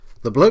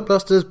The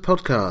Blokebusters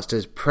podcast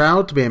is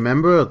proud to be a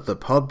member of the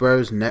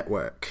Podbros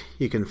Network.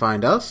 You can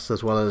find us,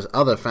 as well as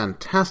other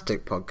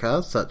fantastic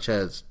podcasts such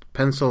as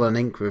Pencil and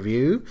Ink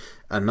Review,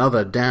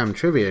 Another Damn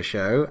Trivia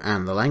Show,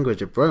 and The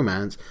Language of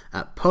Bromance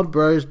at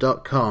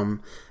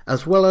podbros.com,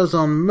 as well as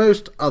on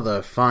most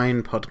other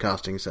fine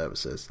podcasting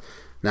services.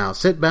 Now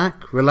sit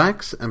back,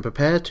 relax, and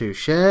prepare to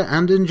share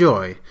and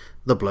enjoy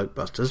the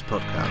Blokebusters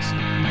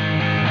podcast.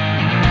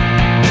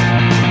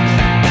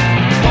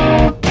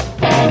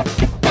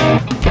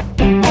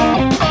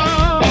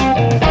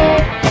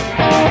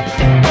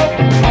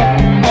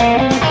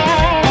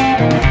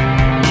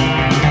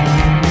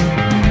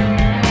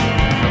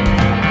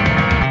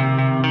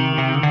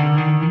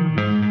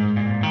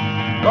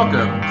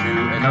 Welcome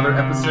to another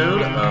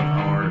episode of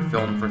our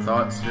Film for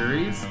Thought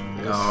series.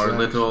 Our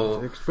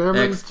little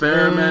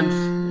experiment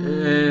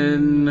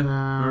in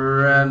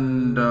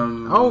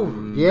random. Oh,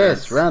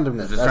 yes,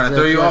 randomness. Just trying to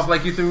throw you off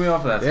like you threw me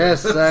off last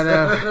Yes, week. I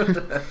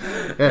know.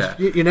 Yes,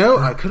 you know,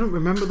 I couldn't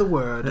remember the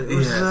word. It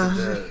was,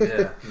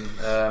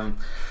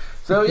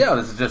 So yeah,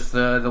 this is just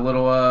the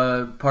little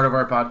part of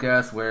our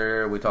podcast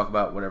where we talk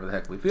about whatever the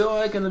heck we feel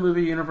like in the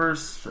movie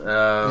universe,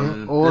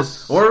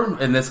 or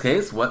in this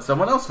case, what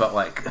someone else felt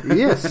like.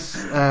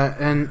 Yes,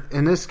 and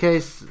in this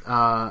case,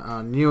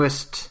 our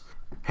newest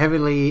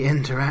heavily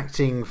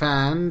interacting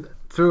fan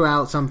threw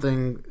out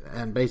something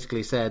and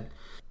basically said,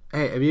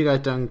 "Hey, have you guys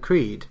done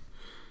Creed?"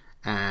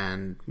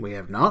 And we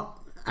have not,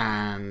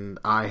 and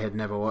I had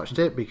never watched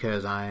it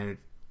because I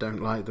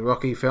don't like the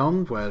Rocky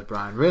films, whereas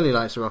Brian really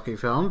likes the Rocky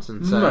films,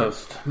 and so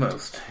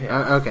most.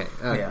 Yeah. Okay.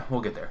 Yeah, we'll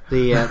get there.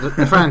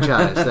 The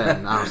franchise,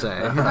 then I'll say,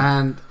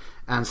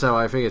 and so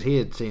I figured he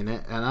had seen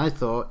it, and I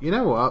thought, you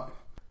know what,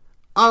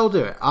 I'll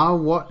do it. I'll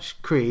watch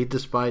Creed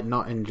despite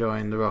not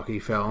enjoying the Rocky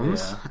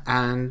films,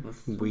 and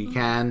we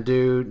can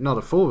do not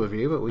a full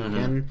review, but we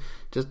can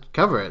just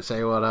cover it,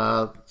 say what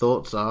our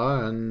thoughts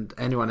are, and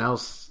anyone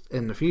else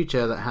in the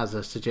future that has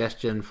a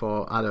suggestion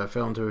for either a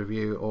film to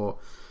review or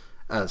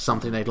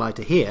something they'd like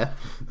to hear,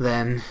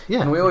 then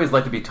yeah. And we always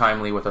like to be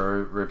timely with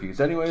our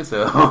reviews anyway,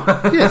 so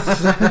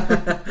yes.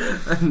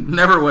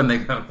 Never when they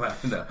come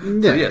back. No.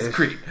 Yeah. So yes,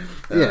 Creed.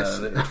 Yes.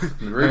 The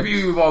review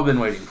you've all been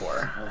waiting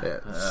for.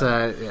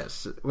 So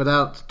yes,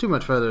 without too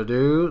much further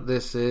ado,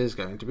 this is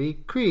going to be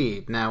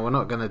Creed. Now we're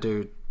not going to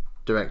do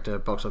director,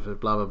 box office,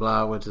 blah blah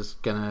blah. We're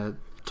just going to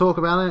talk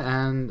about it,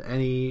 and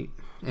any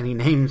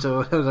names or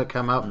whatever that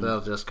come up,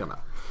 they'll just come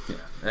up. Yeah.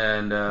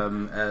 And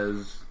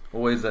as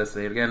always, I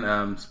say it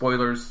again,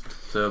 spoilers,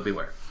 so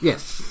beware.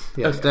 Yes,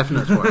 okay.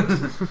 Definite spoilers.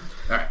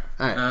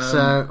 Alright,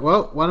 so,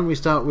 well, why don't we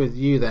start with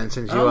you then,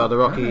 since you are the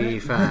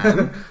Rocky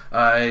fan.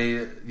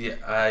 I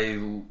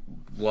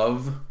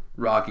love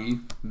Rocky,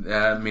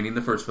 meaning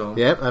the first film.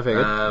 Yep, I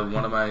figured.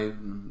 One of my,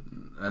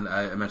 and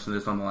I mentioned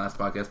this on the last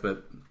podcast,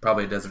 but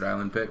probably a Desert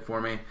Island pick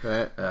for me.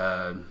 Right.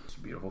 It's a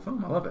beautiful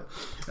film. I love it.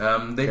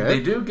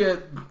 They do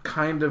get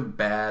kind of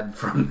bad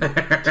from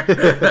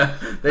there.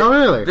 Oh,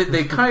 really?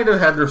 They kind of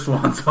had their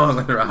swan song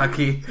with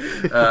Rocky.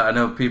 I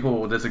know people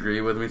will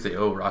disagree with me, say,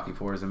 "Oh, Rocky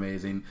 4 is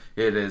amazing."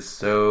 It is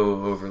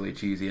so overly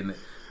cheesy, and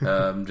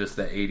just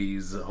the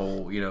 '80s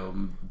whole,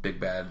 big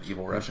bad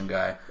evil Russian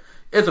guy.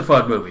 It's a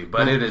fun movie,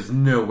 but it is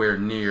nowhere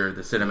near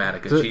the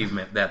cinematic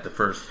achievement that the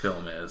first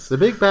film is. The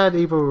big bad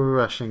evil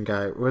Russian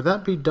guy, would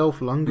that be Dolph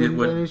Lundgren? It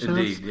would,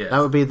 indeed, yes. That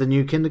would be the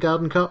new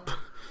Kindergarten Cop?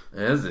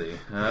 Is he?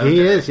 Okay.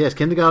 He is, yes.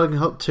 Kindergarten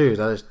Cop 2.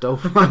 That is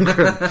Dolph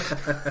Lundgren.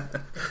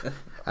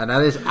 And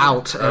that is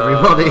out,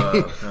 everybody.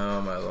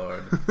 Oh, my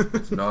lord.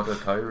 It's not a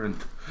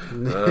tyrant.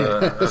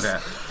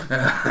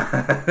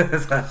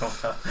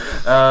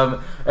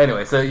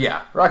 Anyway, so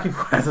yeah, Rocky IV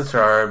has its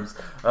charms,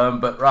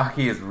 but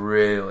Rocky is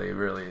really,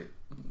 really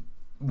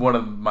one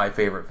of my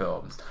favorite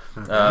films.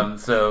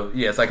 So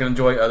yes, I can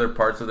enjoy other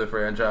parts of the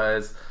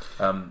franchise.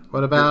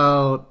 What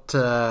about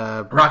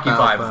Rocky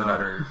V is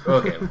another?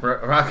 Okay,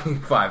 Rocky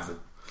V is a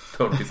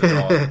total piece of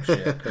dog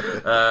shit.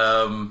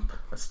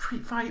 A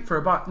street fight for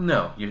a box?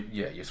 No,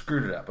 you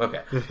screwed it up.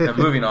 Okay, now,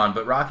 moving on.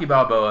 But Rocky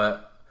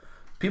Balboa,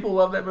 people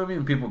love that movie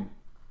and people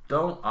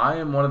don't. I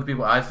am one of the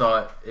people. I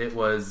thought it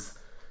was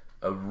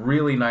a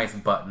really nice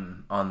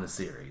button on the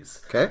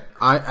series. Okay,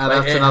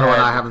 that's another one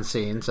I havenent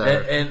seen. So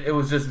and it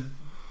was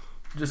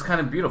just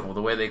kind of beautiful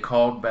the way they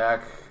called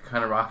back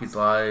kind of Rocky's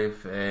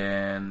life,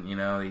 and he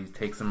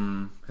takes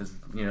his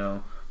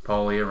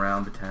Paulie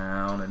around the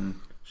town and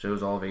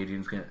shows all of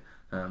Adrian's. Like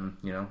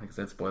I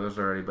said, spoilers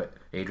already, but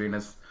Adrian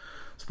has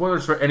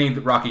spoilers for any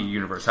Rocky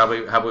universe. How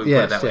we put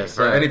it that way?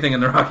 For anything in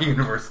the Rocky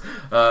universe,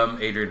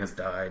 Adrian has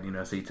died.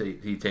 So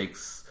he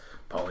takes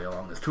Paulie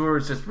along this tour.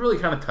 It's just really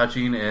kind of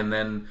touching, and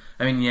then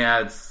then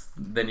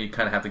you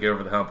kind of have to get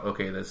over the hump.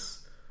 Okay, this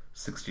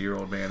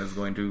 60-year-old man is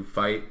going to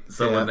fight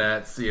someone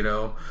that's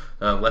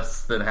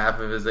less than half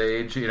of his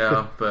age,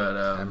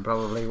 but and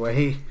probably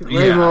way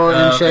more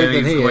in shape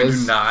than he is. He's going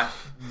to not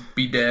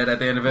be dead at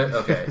the end of it.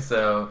 Okay,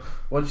 so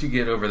once you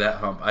get over that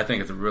hump, I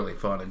think it's a really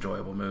fun,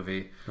 enjoyable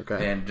movie.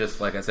 Okay, and just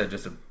like I said,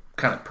 just a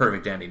kind of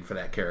perfect ending for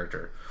that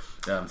character.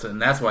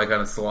 And that's why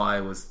kind of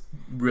Sly was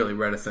really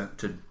reticent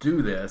to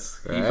do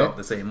this. Right. He felt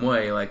the same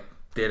way. Like,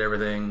 did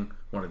everything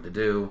wanted to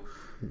do.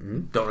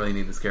 Don't really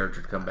need this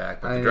character to come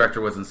back, but the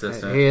director was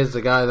insistent. He is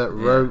the guy that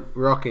wrote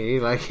Rocky.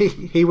 Like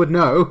he would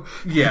know.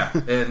 Yeah,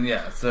 and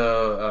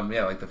so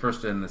like the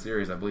first in the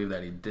series, I believe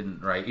that he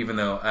didn't write. Even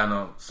though I don't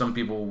know, some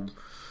people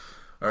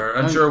are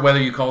unsure whether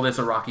you call this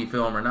a Rocky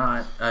film or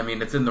not. I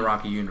mean, it's in the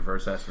Rocky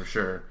universe, that's for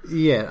sure.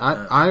 Yeah,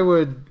 I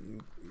would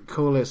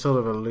call it sort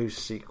of a loose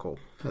sequel,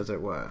 as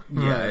it were.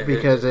 Yeah,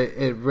 because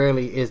it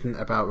really isn't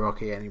about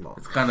Rocky anymore.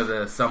 It's kind of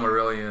the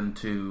Silmarillion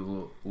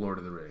to Lord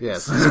of the Rings.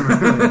 Yes.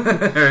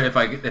 if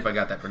I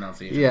got that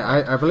pronunciation.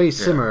 Yeah, I believe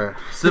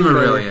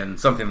Silmarillion,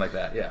 something like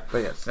that. Yeah,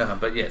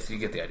 but yes, you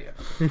get the idea.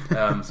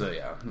 So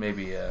yeah,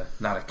 maybe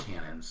not a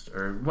canon,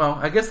 or well,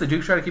 I guess they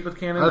do try to keep it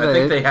canon. I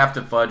think they have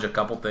to fudge a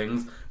couple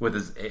things with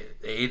his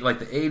age. Like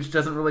the age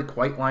doesn't really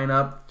quite line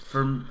up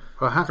for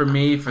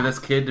me, for this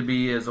kid to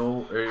be as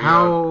old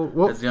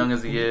or as young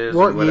as he is.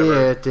 What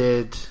year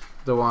did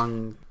the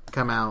one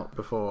come out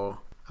before?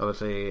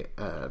 Obviously,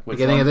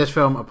 beginning of this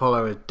film,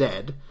 Apollo is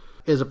dead.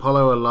 Is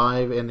Apollo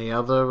alive in the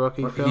other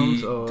Rocky films?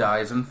 He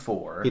dies in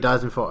 4. He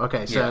dies in 4.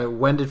 Okay, so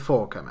when did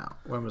 4 come out?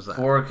 When was that?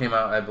 4 came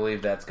out, I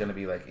believe that's going to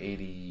be like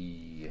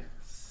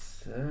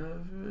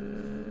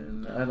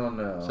 87? I don't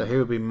know. So he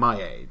would be my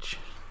age.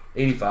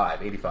 85.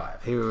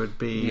 He would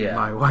be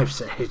my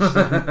wife's age.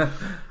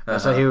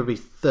 So he would be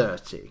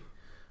 30.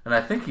 And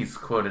I think he's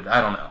quoted, I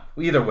don't know.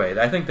 Either way,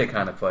 I think they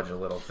kind of fudge a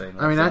little thing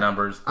with the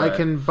numbers. I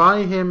can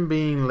buy him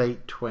being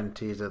late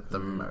 20s at the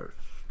most.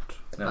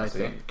 I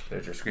think.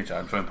 There's your screenshot.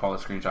 I'm showing Paul a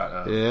screenshot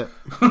of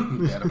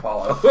and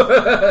Apollo.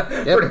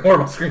 Pretty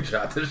horrible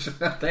screenshot.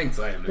 Thanks,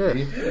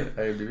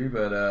 IMDb.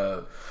 But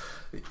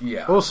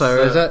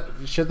Also,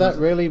 should that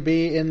really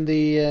be in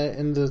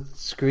the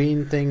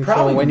screen thing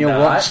Probably for when you're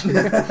watching?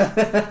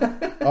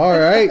 All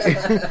right.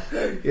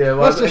 Yeah,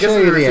 well, I guess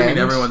we're assuming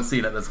everyone's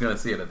seen it that's going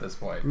to see it at this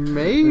point.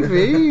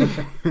 Maybe.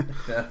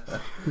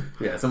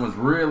 Yeah, someone's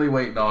really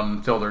waiting on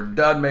until they're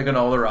done making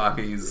all the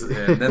Rockies,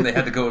 and then they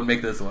had to go and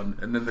make this one,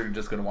 and then they're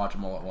just going to watch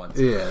them all at once.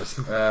 Yes.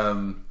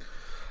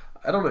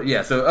 I don't know.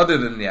 Yeah, so other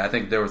than, I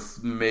think there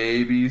was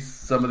maybe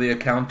some of the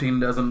accounting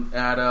doesn't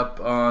add up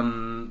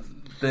on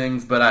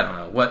things, but I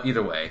don't know.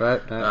 Either way.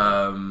 Right.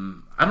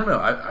 I don't know.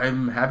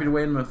 I'm happy to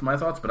weigh in with my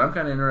thoughts, but I'm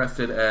kind of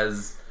interested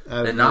as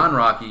a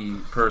non-Rocky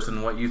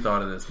person, what you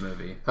thought of this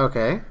movie.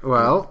 Okay,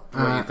 well...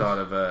 What you thought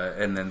of,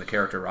 and then the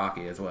character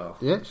Rocky as well.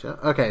 Yeah, sure.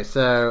 Okay,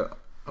 so...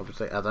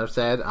 Obviously, as I've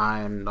said,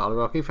 I'm not a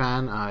Rocky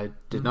fan. I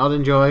did not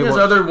enjoy... He has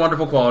other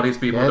wonderful qualities,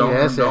 people. Don't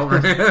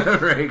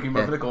rake him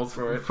up the coals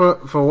for it.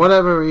 For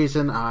whatever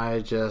reason, I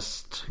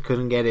just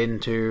couldn't get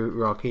into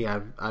Rocky.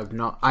 I've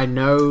not... I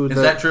know that...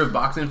 Is that true of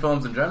boxing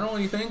films in general,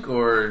 you think?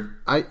 Or...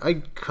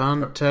 I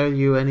can't tell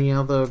you any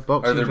other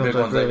boxing films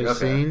I've really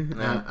seen.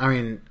 Yeah. I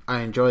mean,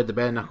 I enjoyed the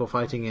bare knuckle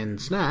fighting in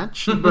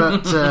Snatch,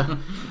 but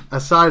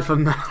aside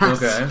from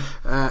that,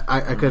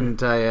 I couldn't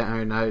tell you.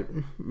 I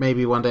mean,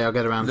 maybe one day I'll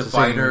get around to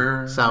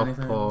seeing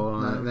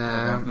Southpaw.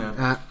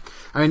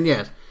 I mean,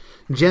 yes,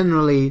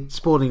 generally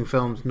sporting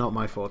films not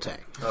my forte.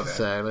 Okay.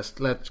 So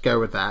let's go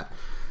with that.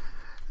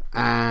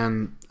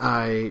 And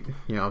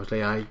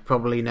obviously, I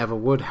probably never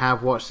would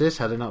have watched this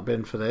had it not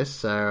been for this.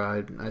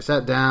 So I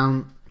sat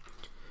down,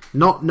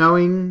 not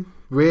knowing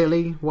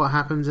really what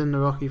happens in the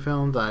Rocky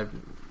films. I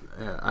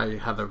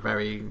had a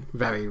very,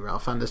 very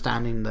rough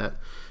understanding that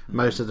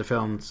most of the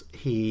films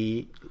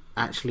he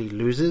actually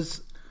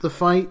loses the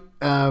fight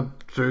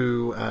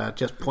through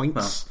just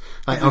points.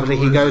 Like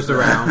obviously he goes the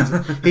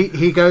round,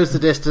 he goes the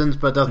distance,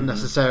 but doesn't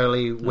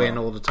necessarily win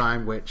all the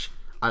time, which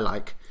I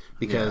like.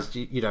 Because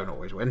you don't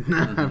always win,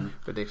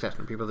 with the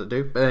exception of people that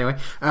do. But anyway,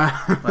 I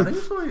think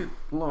it's only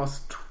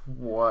lost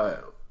twice.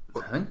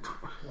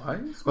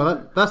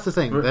 Well, that's the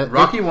thing.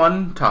 Rocky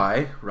 1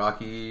 tie,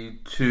 Rocky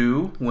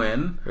 2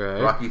 win,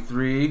 right. Rocky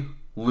 3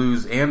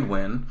 lose and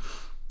win.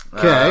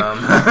 Okay.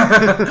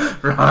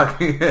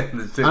 Rocky.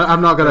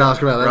 I'm not going to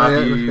ask about that.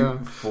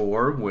 Rocky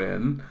 4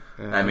 win.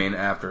 I mean,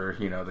 after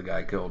the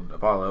guy killed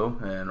Apollo,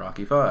 and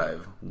Rocky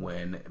 5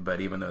 win. But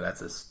even though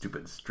that's a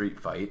stupid street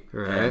fight,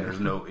 right. And there's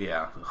no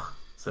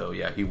so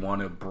he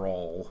won a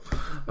brawl.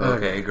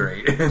 Okay,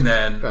 great. And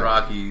then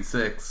Rocky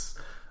 6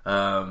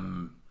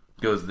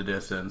 goes the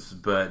distance,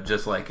 but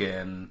just like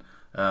in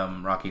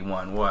Rocky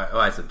 1,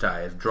 I said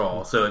tie is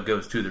draw, so it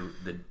goes to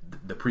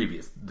the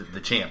previous the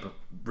champ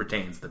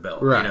retains the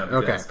belt. Right.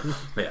 Because,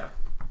 yeah.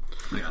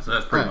 So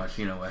that's pretty much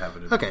what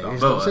happened to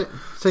Balboa.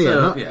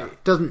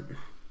 It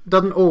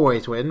doesn't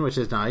always win, which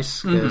is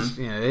nice because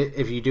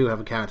if you do have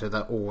a character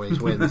that always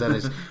wins,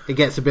 then it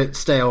gets a bit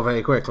stale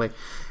very quickly.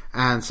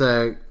 And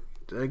so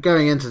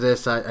going into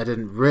this, I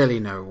didn't really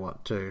know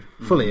what to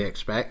fully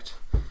expect.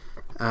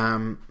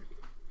 I'll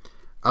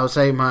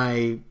say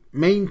my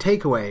main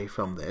takeaway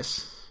from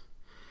this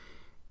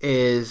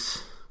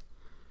is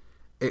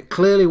it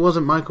clearly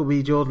wasn't Michael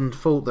B. Jordan's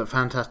fault that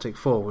Fantastic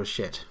Four was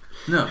shit.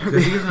 No,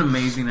 because he was an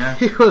amazing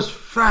actor. He was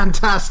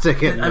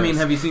fantastic in this. I mean,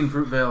 have you seen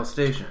Fruitvale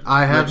Station?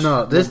 I have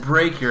not. This will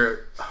break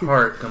your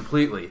heart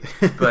completely.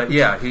 But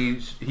yeah,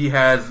 he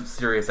has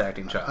serious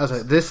acting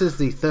chops. This is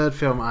the third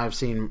film I've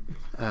seen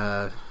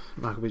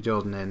Michael B.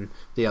 Jordan in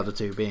the other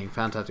two being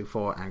Fantastic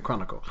Four and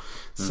Chronicle.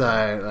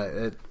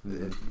 So,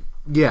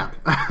 yeah,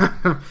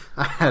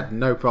 I had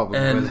no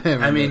problem with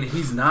him. I mean,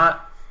 he's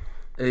not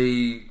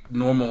a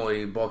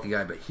normally bulky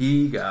guy, but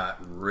he got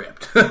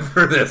ripped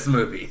for this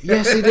movie.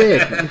 Yes, he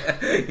did.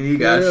 He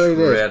got really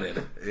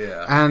shredded.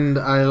 Yeah, and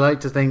I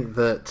like to think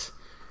that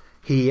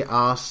he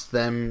asked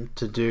them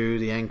to do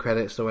the end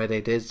credits the way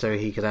they did, so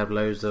he could have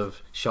loads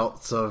of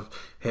shots of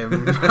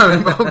him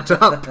bulked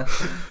up.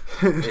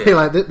 Be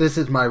like, this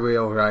is my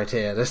reel right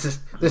here. This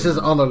is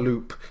on a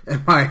loop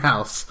in my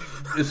house,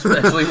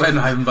 especially when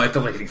I invite the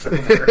ladies over.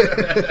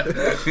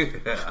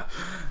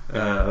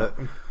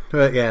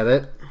 But yeah,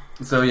 that.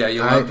 So yeah,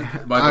 you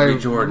loved Michael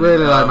B. Jordan.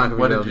 Really like Michael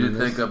B. What Jordan. What did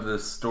you think of the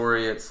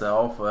story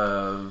itself?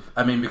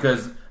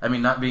 Because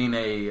not being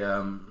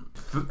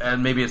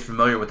and maybe it's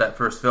familiar with that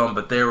first film,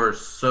 but there were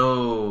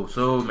so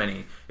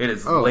many. It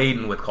is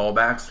laden with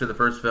callbacks to the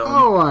first film.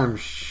 Oh, I'm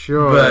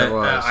sure. But it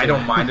was. I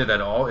don't mind it at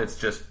all. It's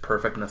just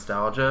perfect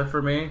nostalgia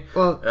for me.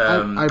 Well,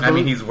 I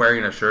mean, he's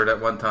wearing a shirt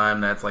at one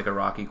time that's like a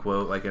Rocky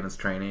quote, like in his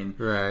training.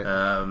 Right.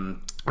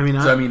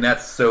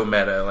 That's so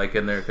meta, like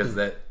in there, because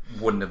that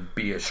wouldn't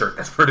be a shirt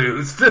that's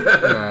produced.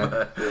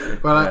 Right.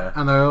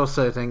 And I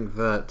also think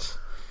that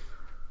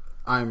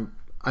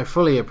I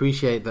fully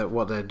appreciate that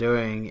what they're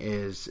doing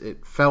is,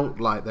 it felt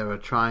like they were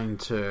trying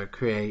to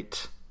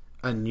create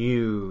a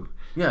new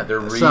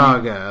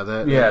saga.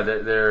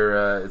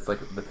 They're it's like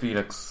the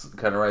Phoenix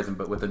kind of rising,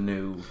 but with a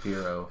new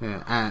hero.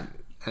 Yeah, and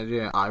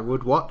I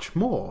would watch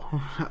more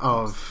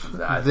of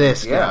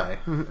this guy.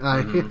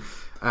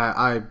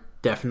 I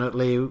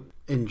definitely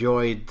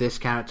enjoyed this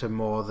character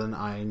more than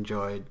I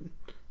enjoyed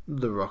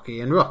the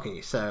Rocky and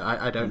Rocky. So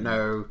I don't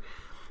know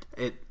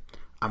it.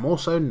 I'm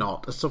also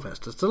not a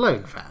Sylvester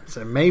Stallone fan,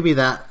 so maybe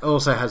that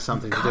also has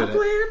something to do with it.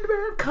 Copland,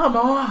 man, come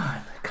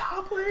on,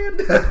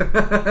 Copland.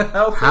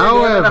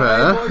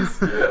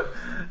 However,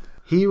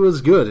 he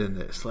was good in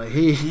this. Like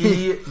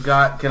he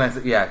got. Can I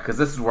say? Yeah, because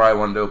this is where I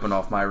wanted to open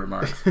off my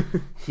remarks.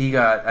 He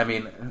got. I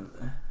mean,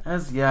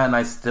 and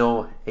I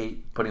still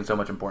hate putting so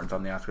much importance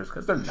on the Oscars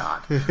because they're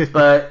not.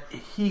 But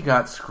he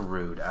got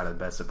screwed out of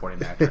Best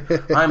Supporting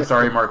Actor. I'm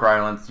sorry, Mark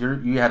Rylance.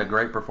 You had a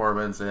great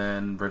performance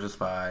in Bridge of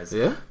Spies.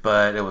 Yeah.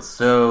 But it was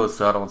so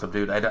subtle and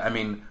subdued. I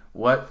mean,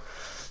 what?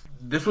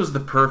 This was the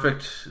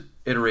perfect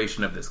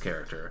iteration of this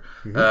character.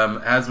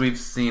 Mm-hmm. As we've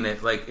seen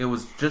it, like, it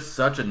was just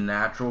such a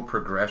natural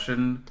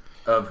progression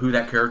of who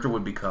that character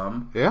would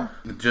become. Yeah.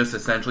 Just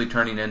essentially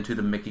turning into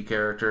the Mickey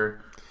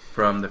character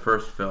from the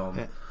first film.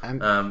 Yeah.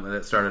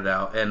 That started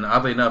out, and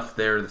oddly enough,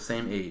 they're the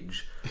same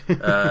age.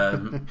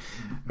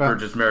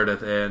 Burgess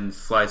Meredith and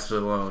Sly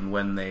Stallone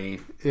when they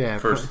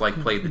first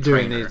played the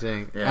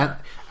trainer. Yeah.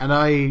 And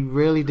I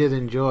really did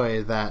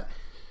enjoy that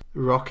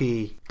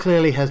Rocky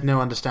clearly has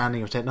no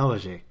understanding of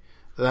technology.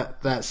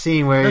 That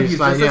scene where he's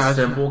like, just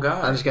a simple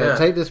guy. I'm just going to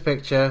take this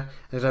picture.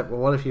 And he's like,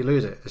 well, what if you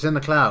lose it? It's in the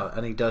cloud,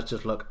 and he does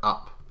just look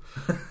up.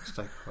 It's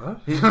like,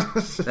 what?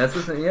 That's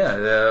the thing.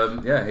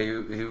 Yeah.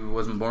 He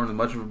wasn't born with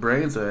much of a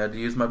brain, so I had to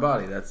use my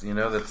body. That's and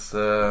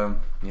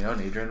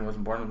Adrian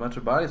wasn't born with much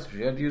of a body, so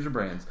she had to use her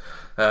brains.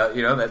 That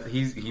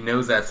he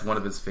knows that's one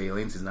of his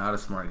failings. He's not a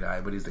smart guy,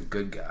 but he's a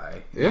good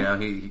guy. Yeah.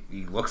 He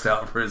looks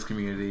out for his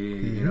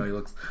community. Mm-hmm. He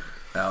looks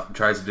out and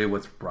tries to do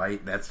what's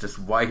right. That's just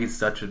why he's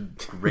such a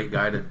great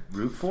guy to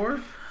root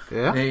for.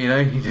 Yeah.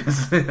 He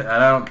just, and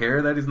I don't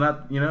care that he's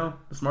not, the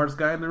smartest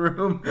guy in the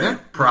room. Yeah.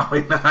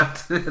 Probably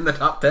not in the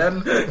top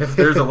 10 if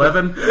there's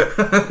 11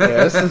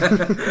 yes.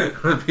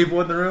 people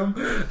in the room.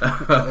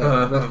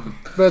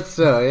 But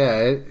still,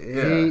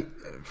 he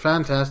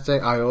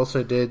fantastic. I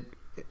also did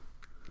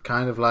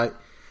kind of like,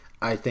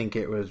 I think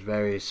it was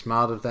very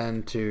smart of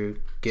them to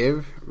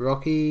give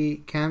Rocky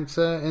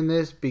cancer in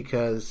this,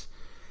 because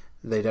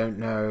they don't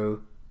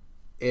know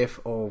if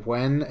or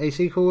when a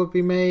sequel would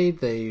be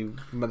made. They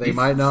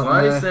might not.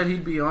 Sly said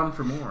he'd be on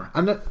for more,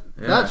 and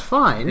that's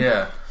fine.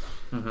 Yeah,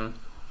 mm-hmm.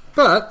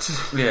 But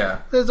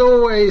there's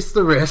always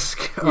the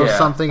risk of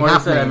something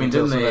happening.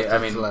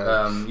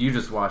 You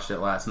just watched it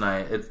last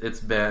night. It's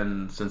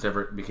been since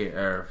ever it became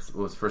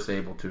was first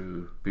able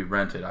to be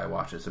rented. I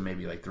watched it, so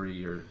maybe like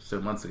 3 or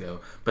so months ago.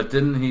 But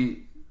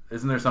isn't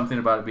there something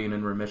about it being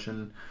in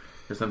remission?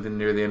 Or something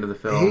near the end of the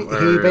film.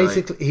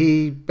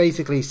 He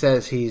basically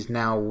says he's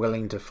now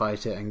willing to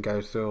fight it and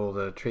go through all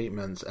the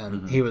treatments,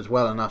 and he was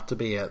well enough to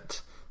be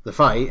at the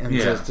fight and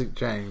to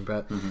train,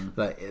 but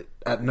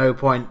at no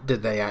point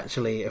did they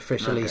actually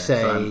officially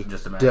say so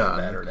just done.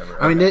 That or whatever.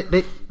 I mean,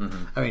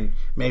 I mean,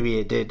 maybe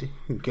it did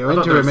go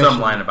into remission. There's some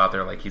line about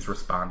there, like he's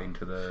responding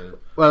to the.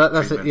 Well,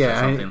 that's it.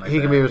 Yeah, he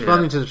can be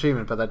responding to the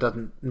treatment, but that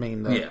doesn't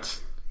mean that.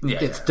 Yeah.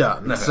 It's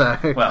done. No. So.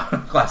 Well,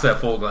 glass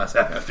half full, glass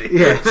half empty.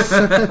 Yes.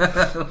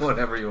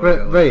 Whatever you want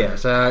to go. But yeah,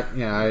 so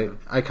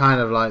I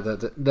kind of like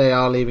that they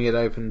are leaving it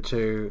open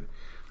to,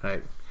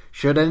 like,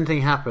 should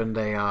anything happen,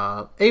 they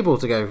are able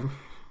to go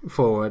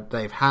forward.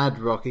 They've had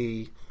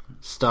Rocky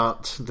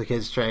start the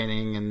kids'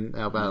 training and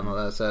help out and all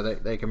that, so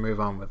they can move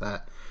on with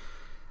that.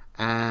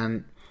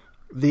 And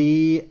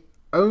the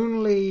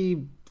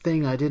only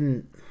thing I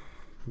didn't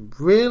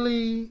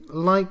really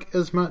like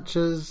as much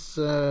as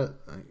I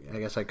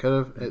guess I could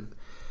have.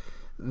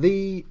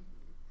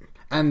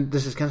 And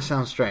this is going to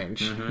sound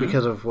strange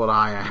because of what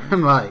I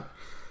am like.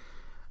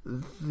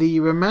 The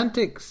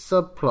romantic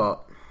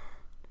subplot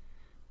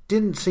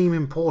didn't seem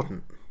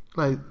important.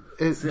 Like,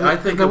 I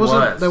think there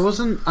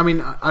wasn't. I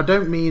mean, I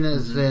don't mean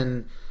as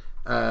in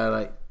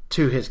like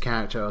to his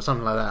character or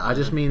something like that. I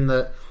just mean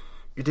that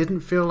it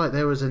didn't feel like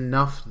there was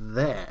enough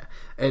there.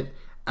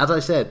 As I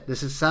said,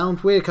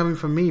 sounds weird coming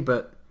from me,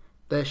 but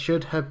there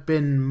should have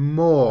been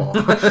more.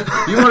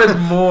 You wanted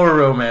more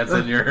romance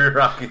in your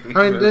Rocky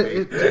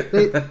movie.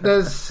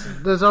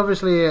 There's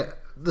obviously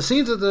the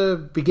scenes at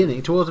the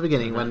beginning, towards the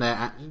beginning, when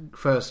they're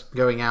first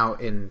going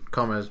out in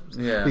commas,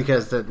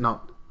 because they're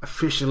not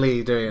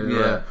officially doing it.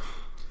 Yeah.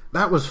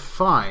 That was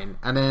fine,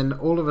 and then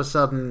all of a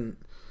sudden,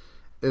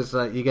 it's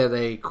like you get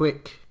a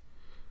quick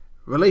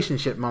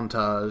relationship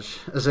montage,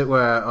 as it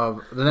were,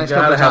 of the next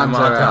couple of times. You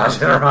gotta have a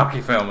montage in a Rocky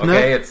film,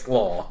 okay? It's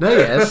law. No,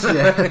 yes,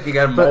 yeah. You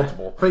got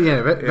multiple. But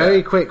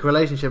very quick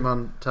relationship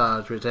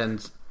montage, which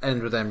ends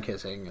with them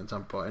kissing at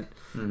some point.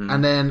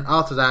 And then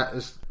after that,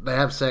 they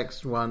have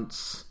sex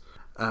once,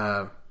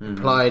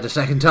 implied a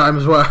second time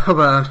as well, but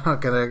I'm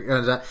not going to go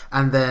into that.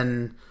 And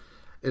then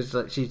it's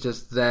like she's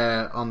just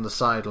there on the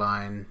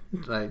sideline,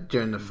 like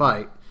during the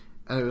fight,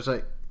 and it was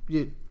like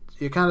you're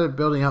kind of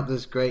building up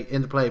this great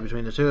interplay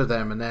between the two of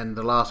them, and then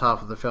the last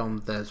half of the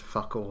film, there's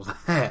fuck all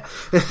there.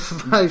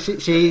 It's like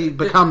she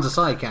becomes a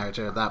side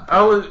character at that point.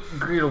 I would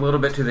agree a little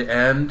bit to the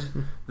end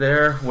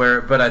there,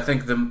 but I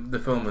think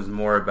the film was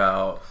more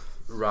about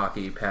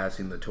Rocky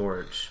passing the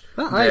torch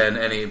than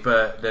any.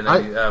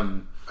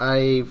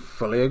 I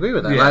fully agree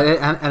with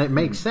that, and it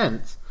makes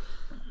sense.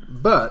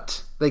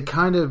 But they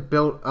kind of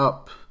built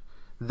up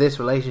this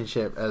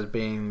relationship as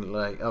being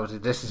like, obviously,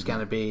 this is going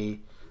to be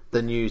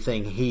the new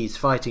thing he's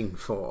fighting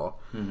for.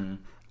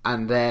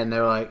 And then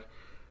they're like,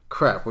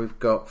 crap, we've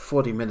got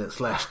 40 minutes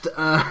left.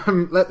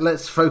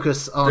 Let's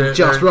focus on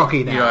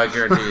Rocky now. Yeah, I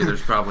guarantee you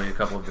there's probably a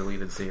couple of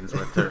deleted scenes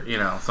with her,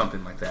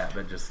 something like that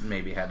just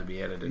maybe had to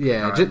be edited.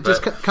 Yeah,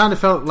 just kind of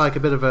felt like a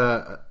bit of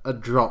a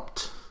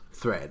dropped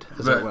thread,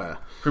 as it were.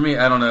 For me,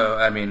 I don't know.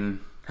 I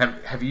mean,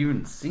 have you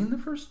even seen the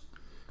first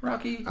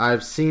Rocky?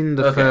 I've seen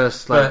the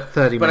first 30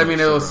 minutes. But I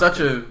mean, it was such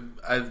to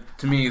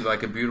me,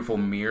 like a beautiful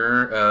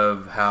mirror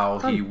of how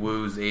he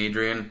woos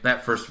Adrian.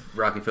 That first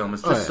Rocky film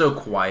is just so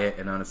quiet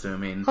and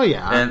unassuming. Oh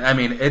yeah, and I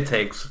mean, it's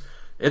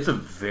a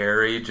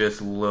very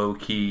just low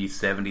key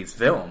 70s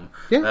film.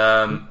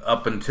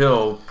 Up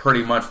until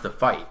pretty much the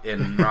fight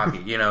in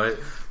Rocky.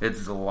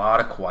 It's a lot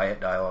of quiet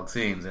dialogue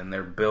scenes, and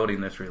they're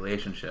building this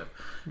relationship.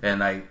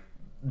 And I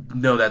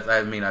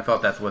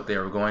thought that's what they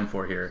were going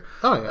for here.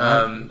 Oh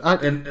yeah.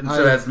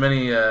 So as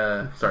many.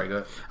 Sorry, go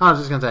ahead. I was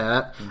just going to say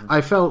that I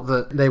felt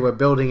that they were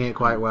building it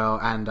quite well,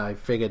 and I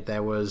figured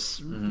there was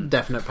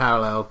definite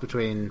parallel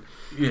between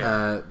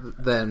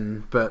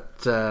them.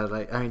 But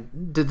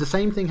did the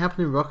same thing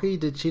happen in Rocky?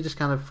 Did she just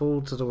kind of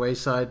fall to the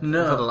wayside for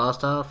the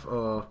last half,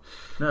 or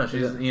no?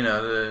 She's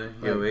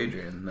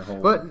Adrian the whole.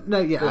 But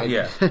no, but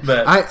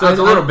it's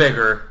a little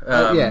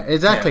bigger.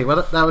 Exactly. Yeah.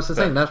 Well, that was the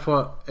thing. That's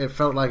what it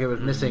felt like it was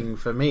missing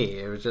for me.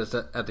 It was just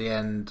at the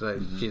end,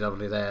 she's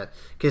obviously there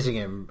kissing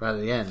him right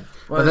at the end.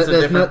 Well, but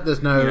there's no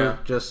there's no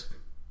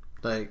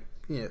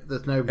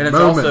and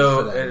moment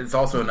for them. It's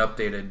also an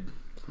updated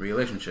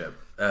relationship.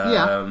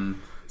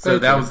 So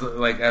that was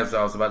like, as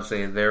I was about to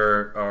say,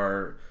 there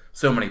are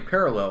so many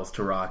parallels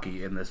to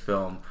Rocky in this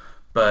film.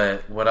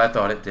 But what I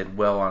thought it did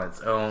well on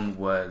its own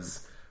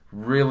was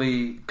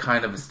really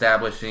kind of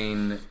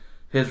establishing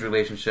his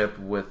relationship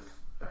with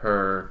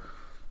her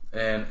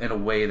in a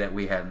way that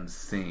we hadn't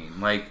seen.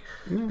 Like,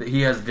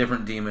 he has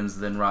different demons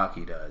than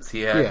Rocky does.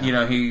 He had,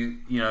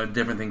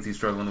 different things he's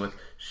struggling with.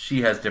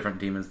 She has different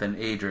demons than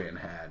Adrian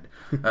had.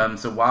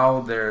 So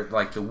while they're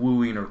like the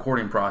wooing or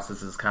courting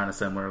process is kind of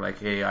similar, like,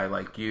 hey, I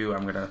like you,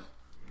 I'm gonna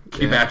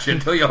keep at you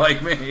until you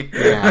like me.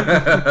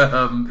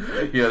 Yeah.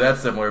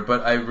 That's similar.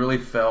 But I really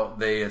felt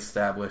they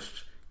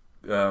established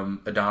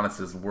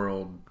Adonis's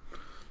world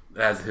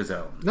as his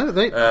own. No,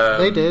 they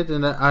did,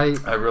 and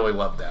I really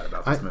loved that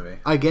about this movie.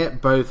 I get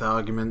both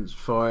arguments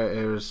for it.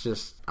 It was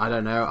just, I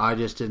don't know, I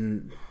just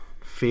didn't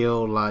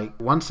feel like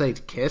once they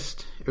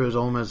kissed, it was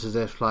almost as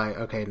if like,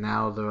 okay,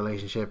 now the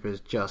relationship is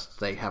just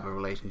they have a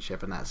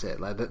relationship and that's it.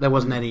 Like there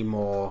wasn't any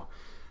more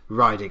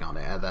riding on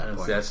it at that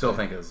point. I still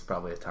think it was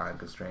probably a time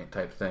constraint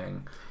type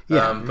thing.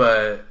 Yeah,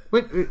 but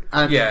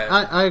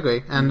I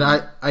agree, and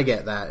I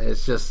get that.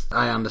 It's just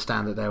I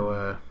understand that there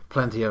were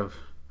plenty of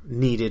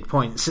needed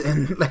points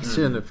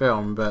later in the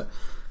film, but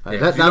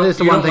that is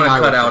the one thing I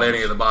cut out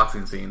any of the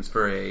boxing scenes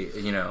for a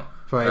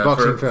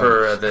boxing film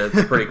for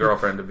the pretty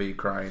girlfriend to be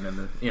crying in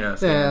the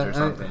stands or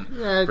something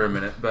for a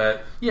minute.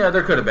 But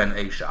there could have been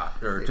a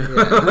shot or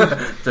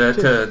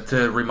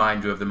to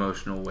remind you of the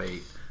emotional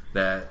weight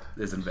that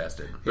is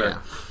invested. But,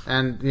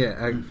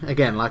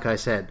 again, like I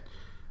said,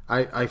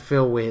 I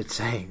feel weird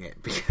saying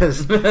it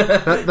because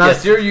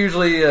yes, you're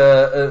usually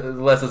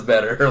less is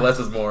better or less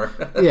is more.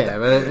 Yeah,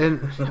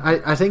 but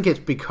I think it's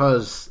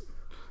because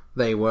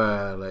they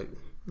were like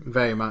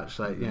very much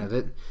like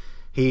that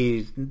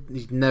he's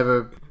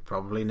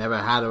probably never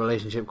had a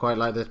relationship quite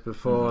like this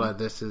before. Like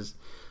this is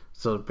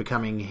sort of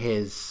becoming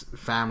his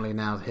family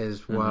now,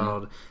 his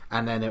world,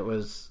 and then it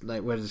was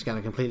like we're just going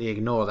to completely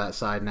ignore that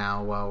side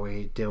now while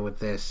we deal with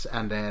this,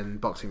 and then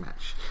boxing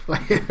match.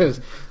 Like it was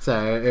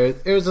I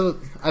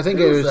think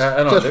it was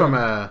just from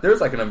a there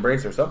was like an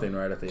embrace or something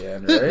right at the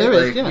end, right? There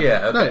is,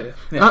 okay.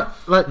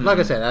 Like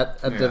I said,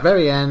 at the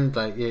very end,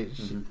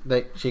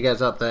 she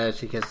gets up there,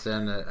 she kisses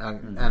him,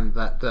 and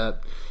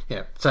that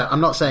So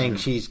I'm not saying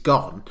she's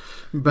gone,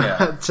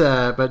 but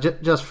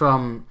just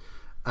from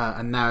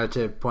a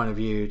narrative point of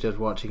view, just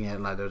watching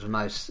it, like there was a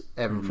nice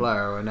ebb and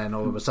flow, and then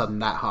all of a sudden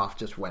that half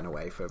just went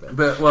away for a bit.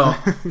 But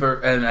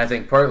and I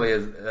think partly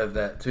of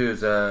that too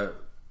is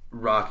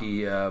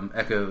Rocky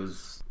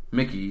echoes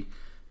Mickey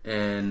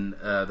in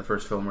the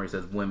first film where he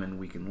says "women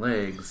weaken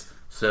legs."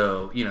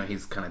 So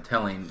he's kind of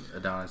telling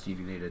Adonis, you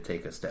need to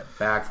take a step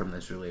back from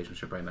this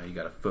relationship right now. You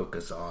got to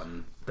focus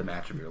on the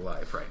match of your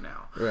life right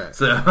now. Right.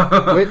 So,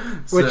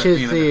 which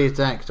is the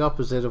exact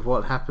opposite of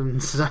what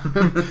happens at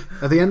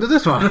the end of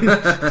this one.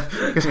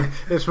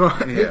 It's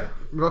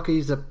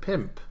Rocky's a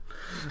pimp.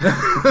 I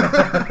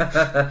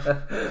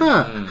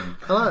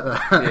like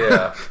that.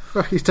 Yeah.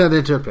 Rocky's turned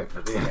into a pimp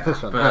at the end of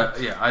this one. But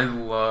I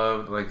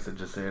loved, like I said,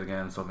 just say it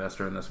again,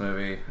 Sylvester in this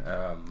movie.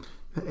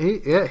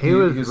 He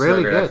was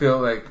really good. I feel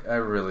like I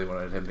really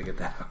wanted him to get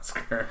that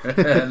Oscar,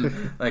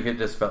 and like it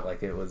just felt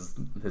like it was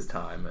his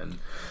time. And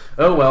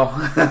oh well. All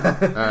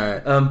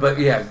right. But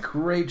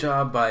great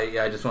job by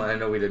I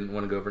know we didn't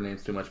want to go over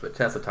names too much, but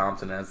Tessa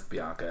Thompson as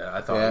Bianca, I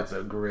thought it was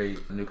a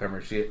great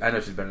newcomer. I know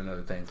she's been in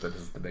other things, but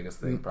this is the biggest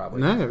thing probably.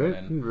 No,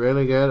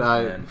 really good.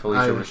 And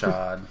Felicia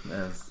Rashad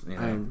as the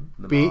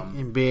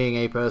mom. Being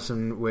a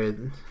person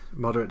with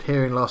moderate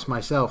hearing loss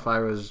myself, I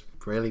was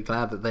really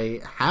glad that they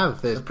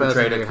have this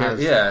person who has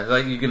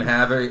like you can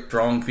have a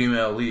strong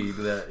female lead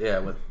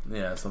that with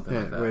something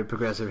like that with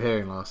progressive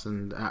hearing loss,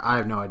 and I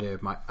have no idea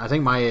if I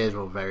think my ears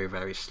will very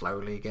very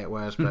slowly get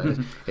worse, but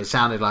it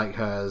sounded like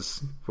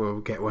hers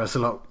will get worse a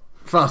lot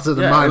faster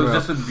than mine. It was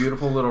just a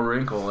beautiful little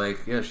wrinkle. Like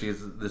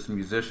she's this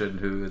musician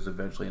who is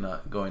eventually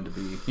not going to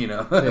be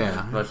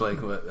much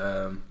like what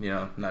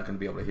not going to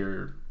be able to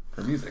hear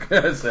her music.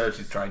 So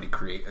she's trying to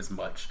create as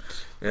much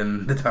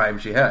in the time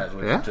she has,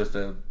 which is just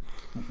a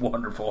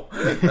wonderful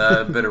bit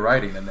of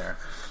writing in there.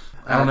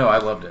 I don't know. I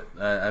loved it.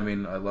 I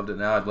loved it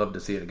now. I'd love to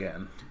see it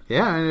again.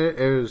 Yeah, it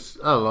was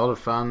a lot of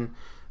fun.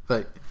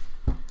 Like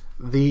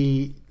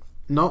the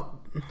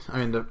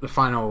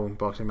final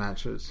boxing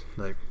match was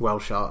like well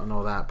shot and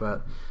all that,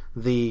 but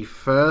the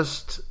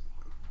first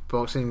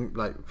boxing,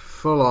 like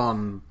full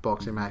on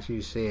boxing match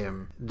you see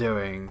him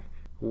doing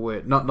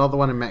with not the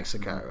one in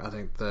Mexico. I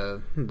think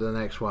the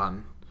next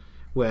one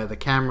where the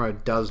camera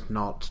does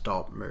not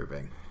stop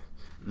moving.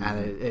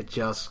 And it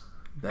just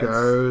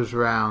goes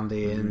round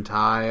the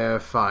entire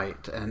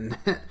fight and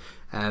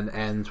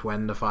ends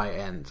when the fight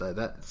ends.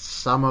 That's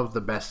some of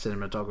the best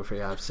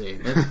cinematography I've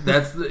seen. And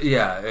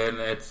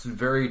it's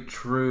very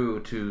true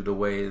to the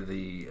way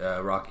the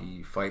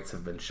Rocky fights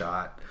have been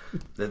shot.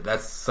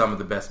 That's some of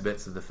the best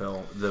bits of the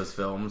film. Those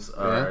films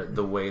are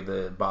the way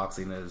the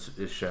boxing is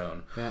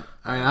shown. Yeah,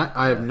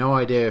 I have no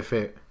idea if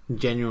it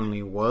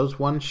genuinely was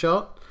one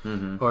shot.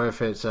 Or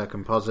if it's a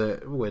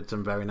composite with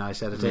some very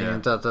nice editing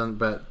and stuff,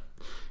 but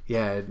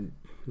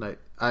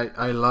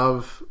I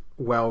love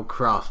well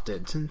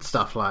crafted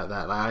stuff like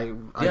that. Like,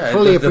 I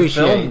fully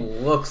appreciate. The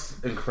film looks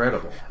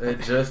incredible.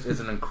 It just is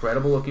an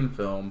incredible looking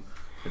film.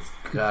 It's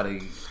got a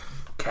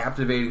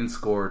captivating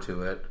score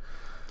to it.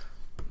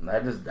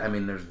 There's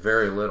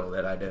very little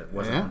that I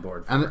wasn't on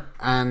board for.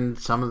 And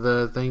some of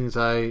the things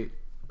I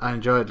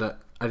enjoyed that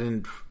I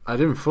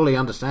didn't fully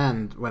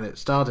understand when it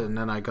started, and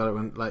then I got it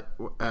when,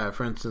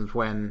 for instance,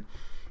 when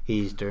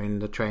he's doing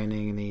the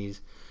training and he's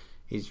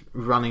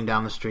running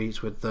down the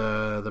streets with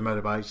the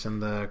motorbikes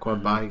and the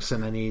quad bikes,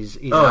 and then he's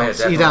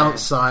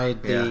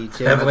outside the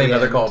gym. Definitely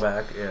another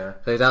callback. Yeah,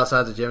 so he's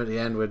outside the gym at the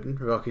end with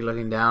Rocky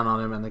looking down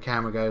on him, and the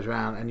camera goes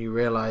around, and you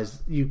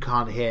realize you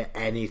can't hear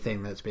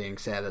anything that's being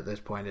said at this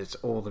point. It's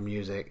all the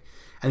music,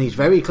 and he's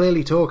very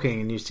clearly talking,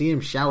 and you see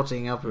him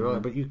shouting up,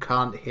 but you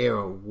can't hear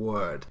a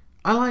word.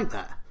 I like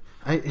that.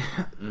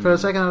 For a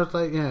second I was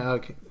like,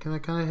 can I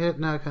kind of hear it?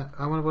 No,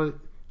 I want to.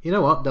 You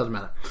know what? Doesn't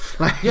matter.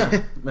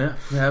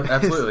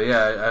 Absolutely.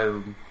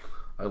 I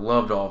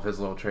loved all of his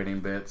little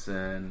training bits,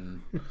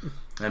 and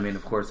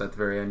of course, at the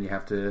very end, you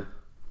have to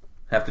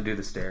do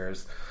the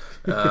stairs.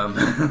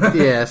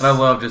 Yes, and I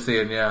love just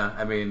seeing. It's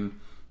a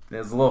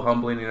little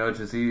humbling,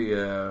 to see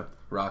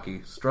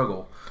Rocky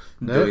struggle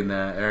doing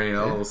that, or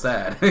a little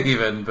sad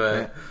even,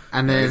 but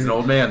and then, he's an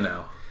old man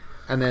now.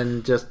 And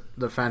then just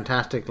the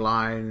fantastic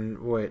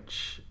line,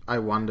 which I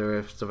wonder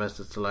if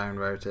Sylvester Stallone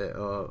wrote it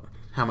or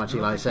how much he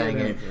likes saying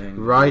it.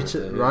 Right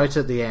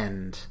at the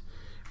end,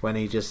 when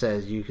he just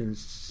says, "You can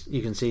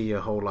see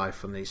your whole life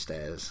from these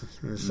stairs."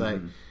 And it's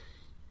like,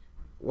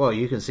 well,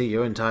 you can see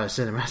your entire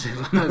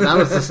cinematic life. That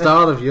was the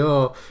start of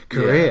your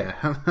career.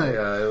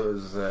 It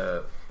was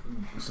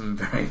some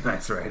very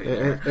nice writing.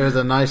 It was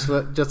a nice,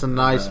 just a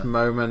nice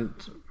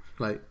moment.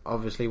 Like,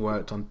 obviously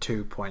worked on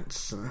 2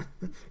 points,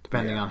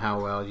 depending on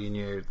how well you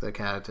knew the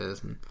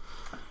characters. And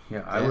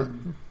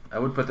I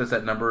would put this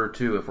at number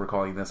 2 if we're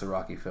calling this a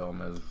Rocky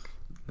film, as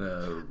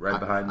right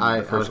behind.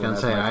 I was going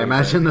to say, I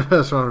imagine the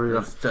first one would be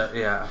Rocky.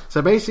 Yeah.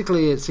 So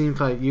basically, it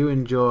seems like you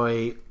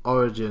enjoy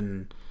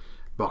origin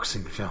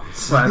boxing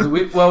films. Right.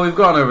 We've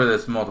gone over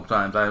this multiple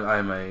times.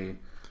 I'm a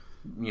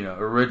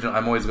original.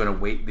 I'm always going to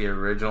weight the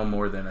original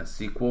more than a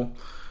sequel.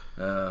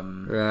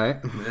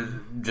 Right.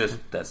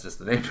 That's just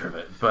the nature of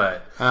it.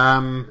 But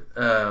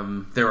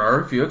there are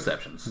a few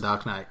exceptions.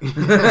 Dark Knight.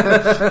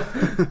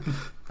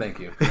 Thank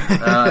you.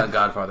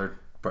 Godfather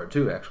Part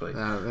 2, actually.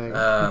 Fair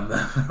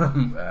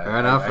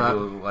enough. I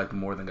do like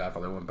more than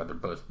Godfather 1, but they're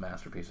both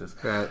masterpieces.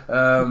 Right.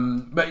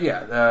 But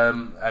yeah,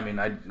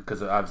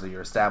 because obviously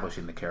you're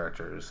establishing the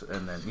characters,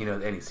 and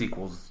then any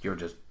sequels, you're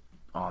just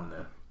on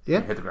the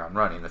hit the ground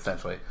running,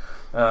 essentially.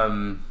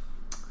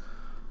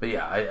 But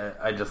yeah,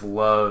 I just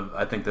love.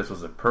 I think this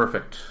was a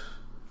perfect,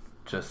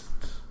 just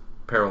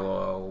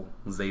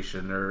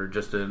parallelization, or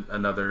just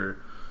another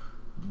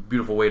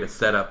beautiful way to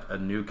set up a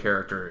new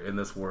character in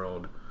this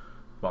world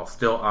while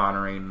still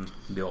honoring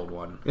the old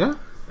one. Yeah.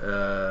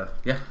 I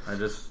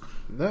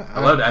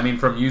loved it. I mean,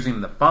 from using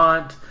the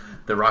font,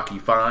 the Rocky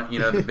font,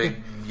 the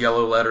big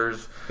yellow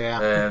letters,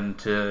 and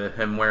to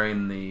him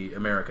wearing the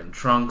American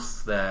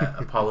trunks that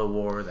Apollo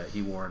wore, that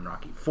he wore in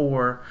Rocky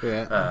 4.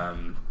 Yeah.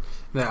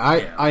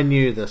 I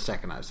knew the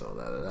second I saw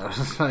that. I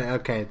was like,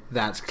 okay,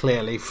 that's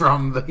clearly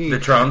from the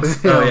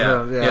trunks. Oh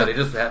yeah. They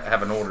just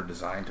have an older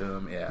design to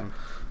them. Yeah.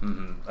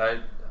 Mm-hmm. I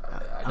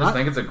just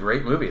think it's a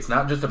great movie. It's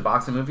not just a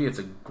boxing movie. It's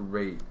a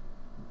great,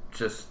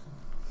 just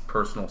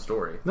personal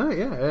story. No,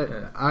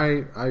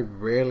 I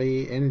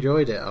really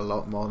enjoyed it a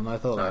lot more than I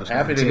thought. I'm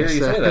happy to hear you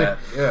say that.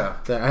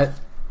 Yeah.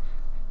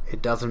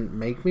 It doesn't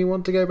make me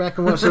want to go back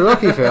and watch the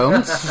Rocky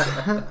films,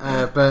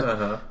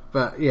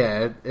 but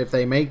yeah, if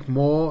they make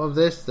more of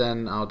this,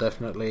 then I'll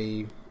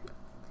definitely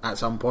at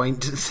some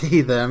point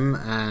see them.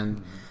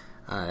 And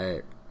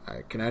I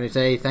can only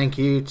say thank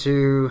you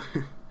to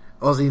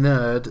Aussie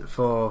Nerd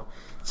for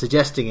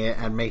suggesting it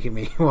and making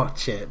me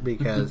watch it,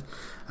 because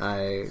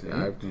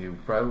you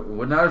probably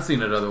would not have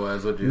seen it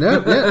otherwise, would you?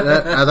 No,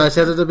 as I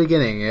said at the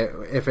beginning,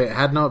 if it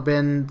had not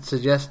been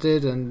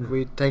suggested and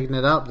we'd taken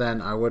it up,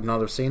 then I would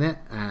not have seen it,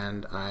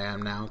 and I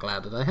am now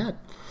glad that I had.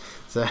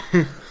 So,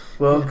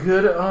 well,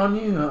 good on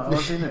you,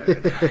 Aussie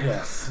Nerd.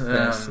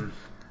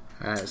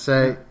 Yes.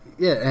 So,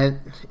 yeah, and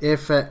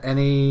if at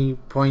any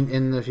point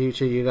in the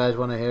future you guys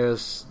want to hear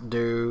us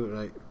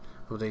do,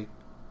 obviously,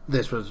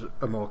 this was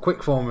a more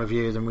quick form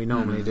review than we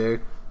normally do.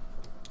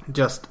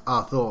 Just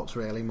our thoughts,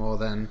 really, more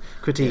than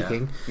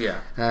critiquing.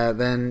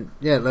 Then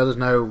let us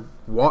know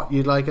what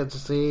you'd like us to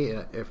see.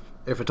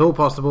 If at all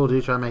possible,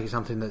 do try and make it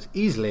something that's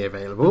easily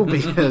available,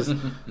 because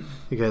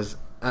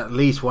at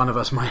least one of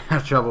us might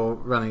have trouble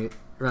running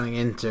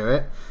into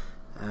it.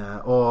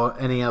 Or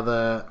any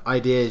other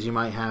ideas you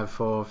might have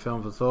for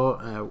Film for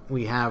Thought.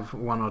 We have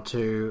one or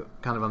two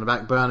kind of on the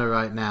back burner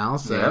right now,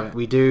 so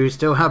we do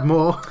still have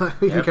more.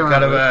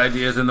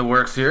 Ideas in the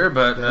works here,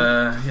 but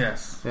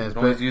yes, we can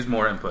always use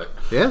more input.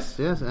 Yes,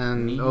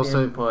 and need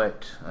also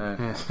input.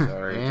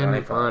 Sorry,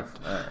 input.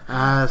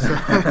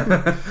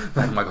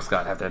 Like Michael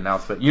Scott have to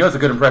announce, but it's a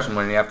good impression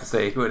when you have to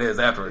say who it is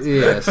afterwards.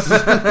 Yes.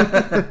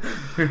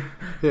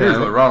 Here's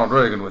what Ronald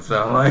Reagan would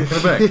sound like.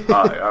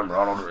 Hi, I'm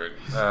Ronald Reagan.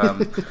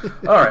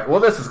 All right, well,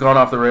 this has gone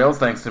off the rails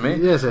thanks to me.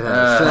 Yes, it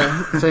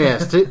has. So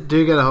yes,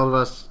 do get a hold of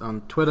us on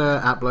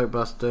Twitter at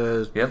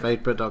Blokebusters,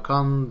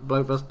 Facebook.com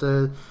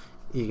Blokebusters.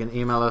 You can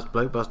email us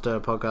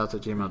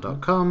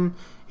blokebusterpodcast@gmail.com.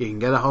 You can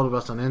get a hold of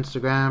us on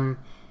Instagram.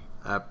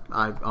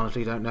 I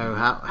honestly don't know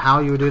how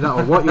you would do that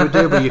or what you would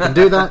do, but you can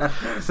do that.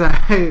 So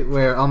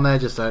we're on there.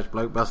 Just search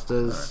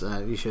Blokebusters.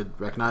 You should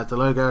recognize the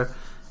logo.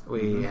 I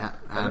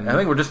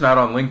think we're just not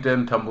on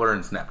LinkedIn, Tumblr,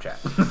 and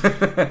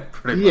Snapchat.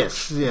 Pretty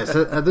much. Yes.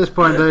 At this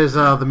point, those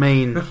are the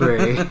main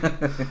three.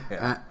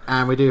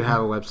 And we do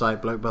have a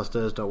website,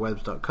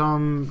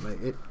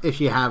 blokebusters.webs.com. If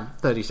you have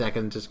 30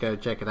 seconds, just go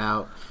check it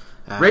out.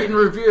 Rate and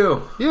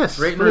review. Yes.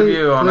 Rate and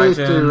review on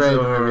iTunes. Do rate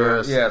and review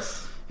us.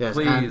 Yes.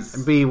 Please.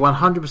 And be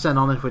 100%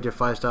 honest with your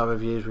 5-star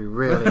reviews. We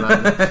really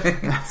like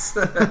it.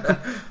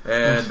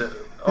 And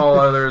all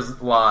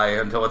others lie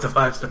until it's a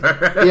 5-star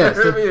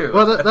review.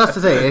 Well, that's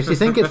the thing. If you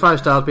think it's 5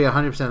 stars, be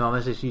 100%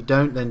 honest. If you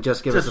don't, then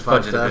just give us a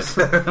 5 stars.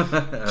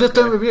 Just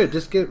don't review it.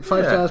 Just give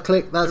 5 stars.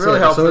 Click. That's it. Really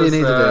That's all us, you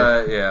need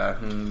to do.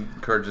 And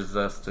encourages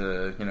us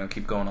to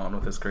keep going on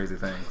with this crazy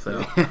thing.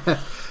 So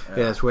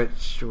yes,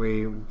 which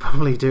we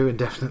probably do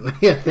indefinitely.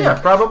 I think. Yeah,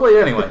 probably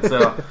anyway.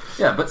 So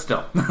but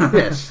still.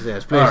 yes,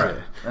 please. All right.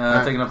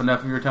 Taking up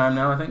enough of your time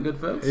now, I think. Good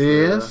folks.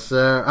 Yes.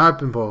 I've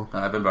been Paul.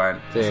 I've been Brian.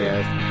 See you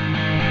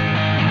guys.